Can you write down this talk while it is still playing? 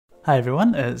Hi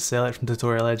everyone, it's Zelek from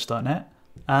TutorialEdge.net,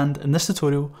 and in this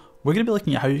tutorial we're going to be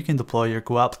looking at how you can deploy your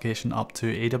Go application up to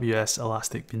AWS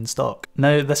Elastic Beanstalk.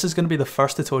 Now this is going to be the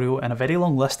first tutorial in a very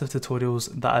long list of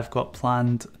tutorials that I've got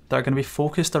planned that are going to be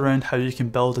focused around how you can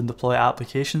build and deploy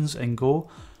applications in Go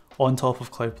on top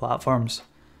of cloud platforms.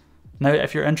 Now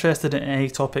if you're interested in any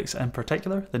topics in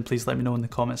particular, then please let me know in the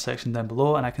comments section down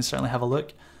below and I can certainly have a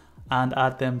look and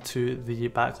add them to the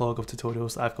backlog of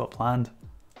tutorials that I've got planned.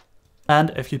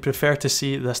 And if you'd prefer to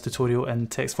see this tutorial in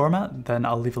text format, then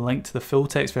I'll leave a link to the full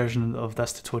text version of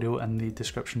this tutorial in the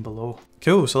description below.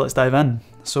 Cool, so let's dive in.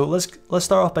 So let's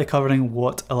start off by covering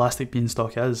what Elastic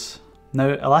Beanstalk is. Now,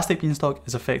 Elastic Beanstalk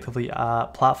is effectively a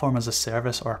platform as a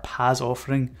service or a PaaS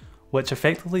offering, which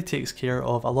effectively takes care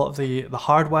of a lot of the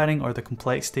hardwiring or the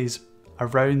complexities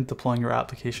around deploying your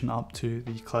application up to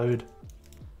the cloud.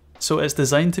 So it's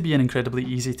designed to be an incredibly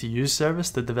easy to use service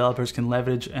that developers can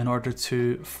leverage in order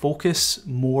to focus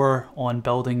more on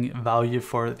building value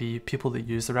for the people that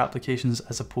use their applications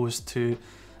as opposed to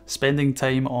spending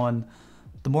time on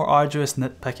the more arduous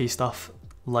nitpicky stuff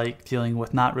like dealing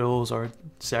with NAT rules or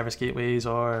service gateways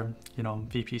or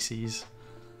VPCs.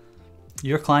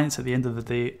 Your clients at the end of the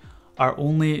day are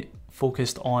only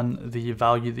focused on the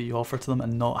value that you offer to them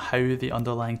and not how the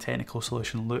underlying technical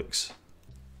solution looks.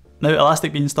 Now,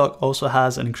 Elastic Beanstalk also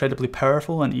has an incredibly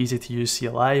powerful and easy to use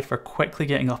CLI for quickly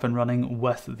getting up and running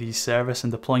with the service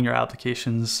and deploying your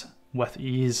applications with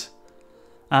ease.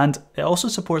 And it also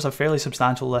supports a fairly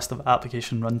substantial list of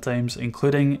application runtimes,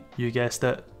 including, you guessed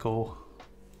it, Go.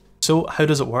 So how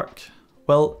does it work?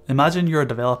 Well, imagine you're a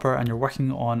developer and you're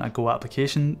working on a Go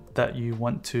application that you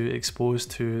want to expose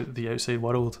to the outside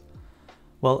world.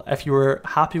 Well, if you were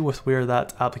happy with where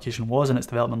that application was in its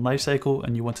development lifecycle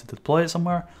and you wanted to deploy it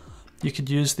somewhere, you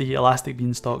could use the Elastic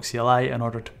Beanstalk CLI in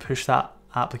order to push that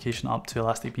application up to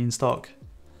Elastic Beanstalk.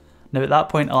 Now at that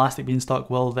point, Elastic Beanstalk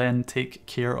will then take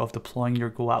care of deploying your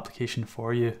Go application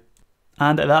for you.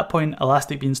 And at that point,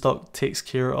 Elastic Beanstalk takes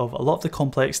care of a lot of the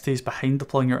complexities behind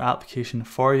deploying your application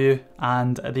for you.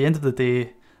 And at the end of the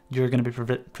day, you're going to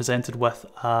be presented with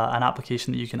an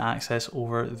application that you can access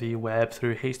over the web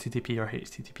through HTTP or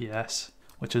HTTPS,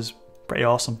 which is pretty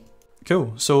awesome.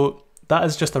 Cool, so that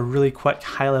is just a really quick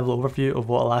high-level overview of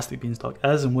what Elastic Beanstalk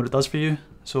is and what it does for you.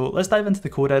 So let's dive into the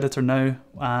code editor now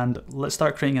and let's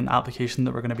start creating an application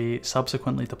that we're going to be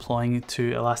subsequently deploying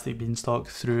to Elastic Beanstalk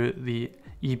through the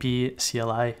EB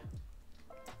CLI.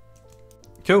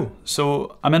 Cool,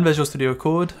 so I'm in Visual Studio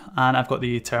Code and I've got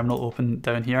the terminal open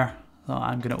down here. So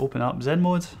I'm going to open up Zen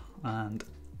mode and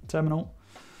terminal,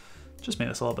 just make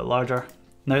this a little bit larger.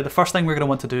 Now the first thing we're going to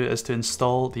want to do is to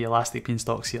install the Elastic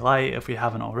Beanstalk CLI if we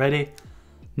haven't already.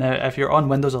 Now if you're on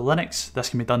Windows or Linux, this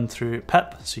can be done through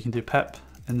pip, so you can do pip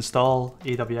install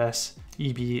AWS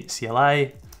EB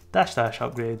CLI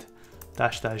 --upgrade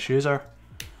 --user.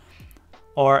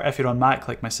 Or if you're on Mac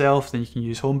like myself, then you can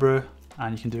use Homebrew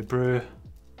and you can do brew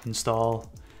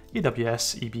install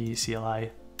AWS EB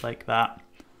CLI like that.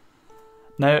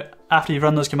 Now, after you've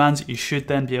run those commands, you should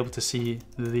then be able to see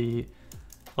the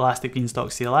Elastic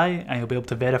Beanstalk CLI and you'll be able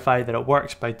to verify that it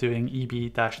works by doing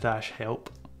eb-help.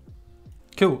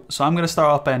 Cool, so I'm going to start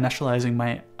off by initializing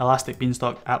my Elastic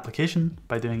Beanstalk application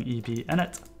by doing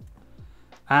eb-init.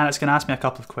 And it's going to ask me a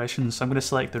couple of questions. So I'm going to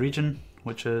select the region,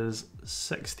 which is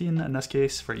 16 in this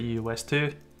case for EU West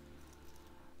 2.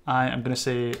 I'm going to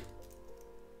say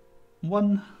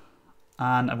 1,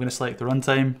 and I'm going to select the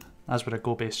runtime. As we're a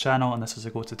Go-based channel and this is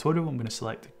a Go tutorial, I'm going to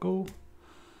select Go.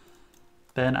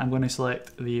 Then I'm going to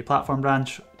select the platform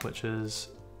branch, which is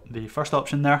the first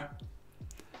option there.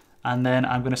 And then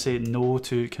I'm going to say no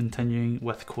to continuing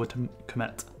with code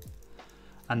commit.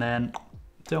 And then,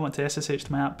 do I want to SSH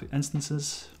to my app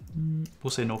instances?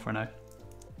 We'll say no for now.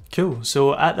 Cool,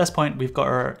 so at this point we've got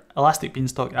our Elastic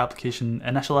Beanstalk application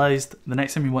initialized. The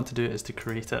next thing we want to do is to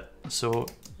create it. So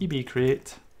eb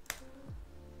create.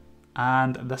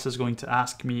 And this is going to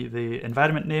ask me the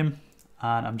environment name,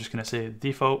 and I'm just going to say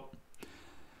default,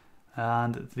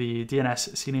 and the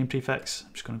DNS CNAME prefix,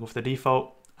 I'm just going to go for the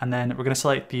default, and then we're going to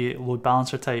select the load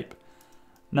balancer type.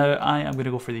 Now I am going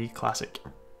to go for the classic,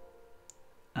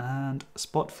 and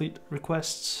spot fleet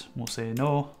requests, we'll say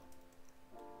no,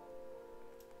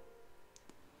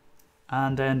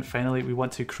 and then finally we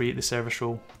want to create the service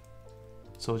role,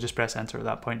 so just press enter at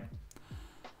that point.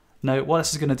 Now what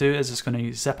this is going to do is it's going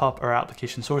to zip up our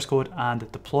application source code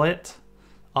and deploy it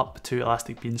up to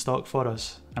Elastic Beanstalk for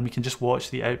us, and we can just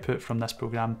watch the output from this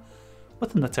program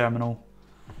within the terminal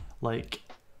like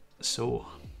so.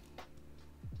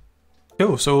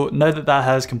 Cool, so now that that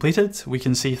has completed, we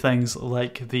can see things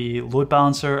like the load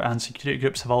balancer and security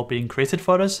groups have all been created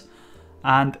for us,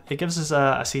 and it gives us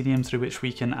a CDN through which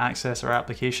we can access our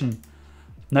application.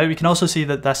 Now we can also see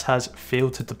that this has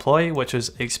failed to deploy, which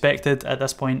is expected at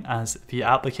this point as the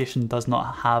application does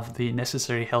not have the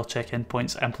necessary health check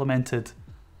endpoints implemented.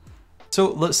 So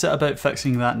let's set about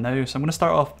fixing that now. So I'm going to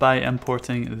start off by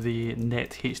importing the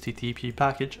net HTTP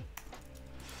package.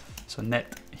 So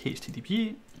net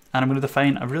HTTP, and I'm going to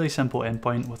define a really simple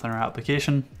endpoint within our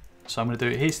application. So I'm going to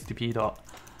do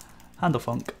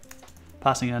http.handlefunc,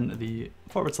 passing in the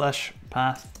 /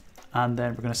 path, and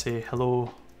then we're going to say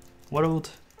hello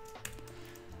world.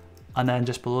 And then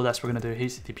just below this, we're going to do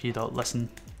http.listen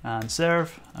and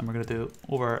serve, and we're going to do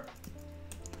over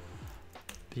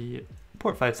the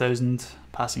port 5000,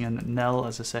 passing in nil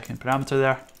as a second parameter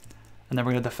there. And then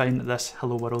we're going to define this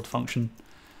hello world function.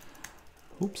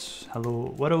 Oops,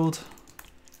 hello world.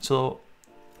 So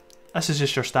this is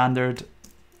just your standard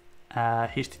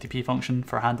HTTP function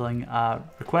for handling a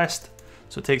request.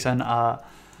 So it takes in a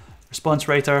response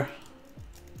writer,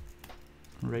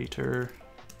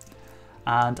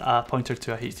 and a pointer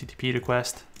to a HTTP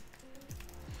request.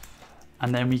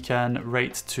 And then we can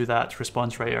write to that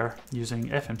response writer using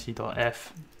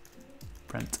fmt.f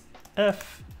printf,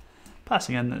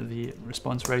 passing in the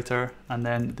response writer and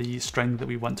then the string that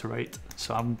we want to write.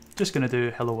 So I'm just going to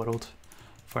do hello world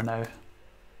for now.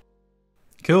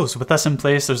 Cool, so with this in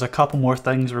place, there's a couple more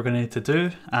things we're going to need to do,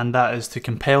 and that is to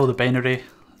compile the binary.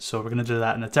 So we're going to do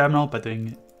that in the terminal by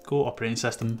doing go operating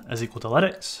system is equal to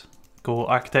Linux, go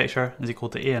architecture is equal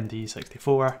to AMD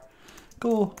 64,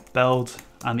 go build,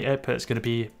 and the output is going to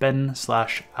be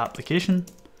bin/application,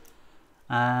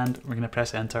 and we're going to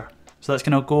press enter. So that's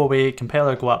going to go away, compile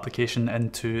our Go application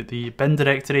into the bin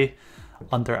directory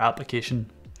under application.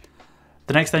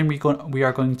 The next thing we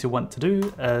are going to want to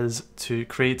do is to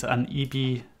create an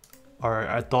EB or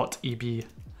a .eb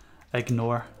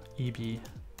ignore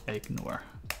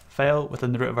file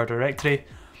within the root of our directory,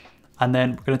 and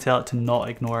then we're going to tell it to not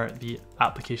ignore the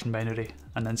application binary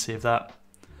and then save that.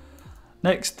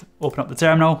 Next, open up the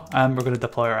terminal and we're going to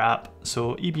deploy our app.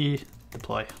 So eb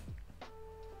deploy.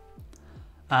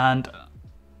 And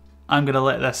I'm going to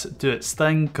let this do its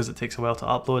thing because it takes a while to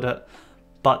upload it.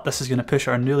 But this is going to push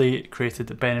our newly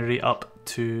created binary up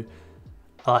to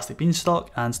Elastic Beanstalk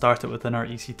and start it within our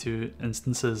EC2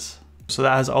 instances. So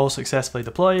that has all successfully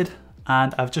deployed,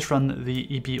 and I've just run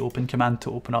the eb open command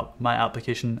to open up my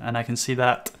application, and I can see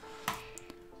that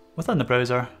within the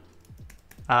browser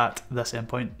at this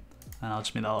endpoint, and I'll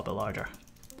just make that a little bit larger.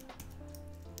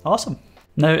 Awesome.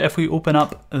 Now if we open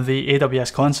up the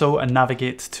AWS console and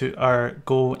navigate to our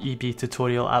Go EB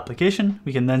tutorial application,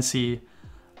 we can then see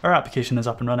our application is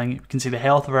up and running. We can see the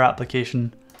health of our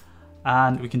application,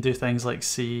 and we can do things like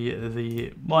see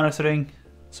the monitoring.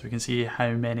 So we can see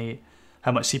how much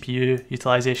CPU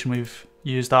utilization we've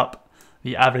used up,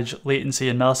 the average latency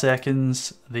in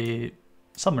milliseconds, the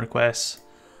some requests,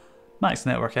 max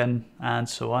network in, and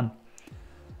so on.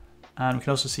 And we can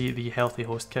also see the healthy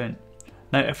host count.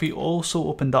 Now if we also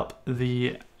opened up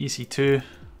the EC2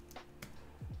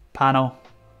 panel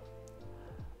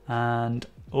and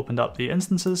opened up the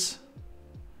instances,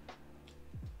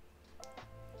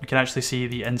 we can actually see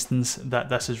the instance that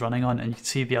this is running on, and you can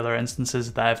see the other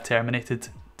instances that I've terminated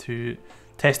to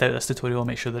test out this tutorial and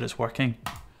make sure that it's working.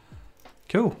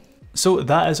 Cool. So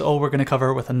that is all we're going to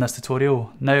cover within this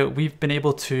tutorial. Now we've been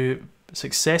able to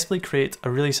successfully create a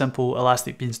really simple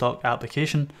Elastic Beanstalk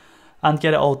application and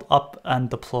get it all up and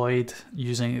deployed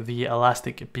using the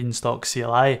Elastic Beanstalk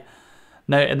CLI.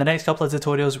 Now in the next couple of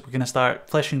tutorials, we're going to start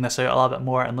fleshing this out a little bit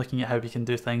more and looking at how we can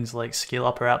do things like scale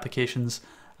up our applications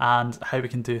and how we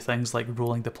can do things like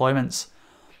rolling deployments.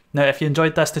 Now if you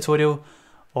enjoyed this tutorial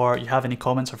or you have any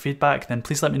comments or feedback, then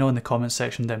please let me know in the comments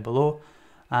section down below,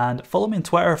 and follow me on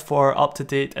Twitter for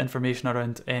up-to-date information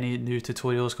around any new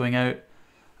tutorials going out.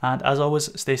 And as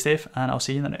always, stay safe, and I'll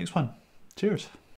see you in the next one. Cheers.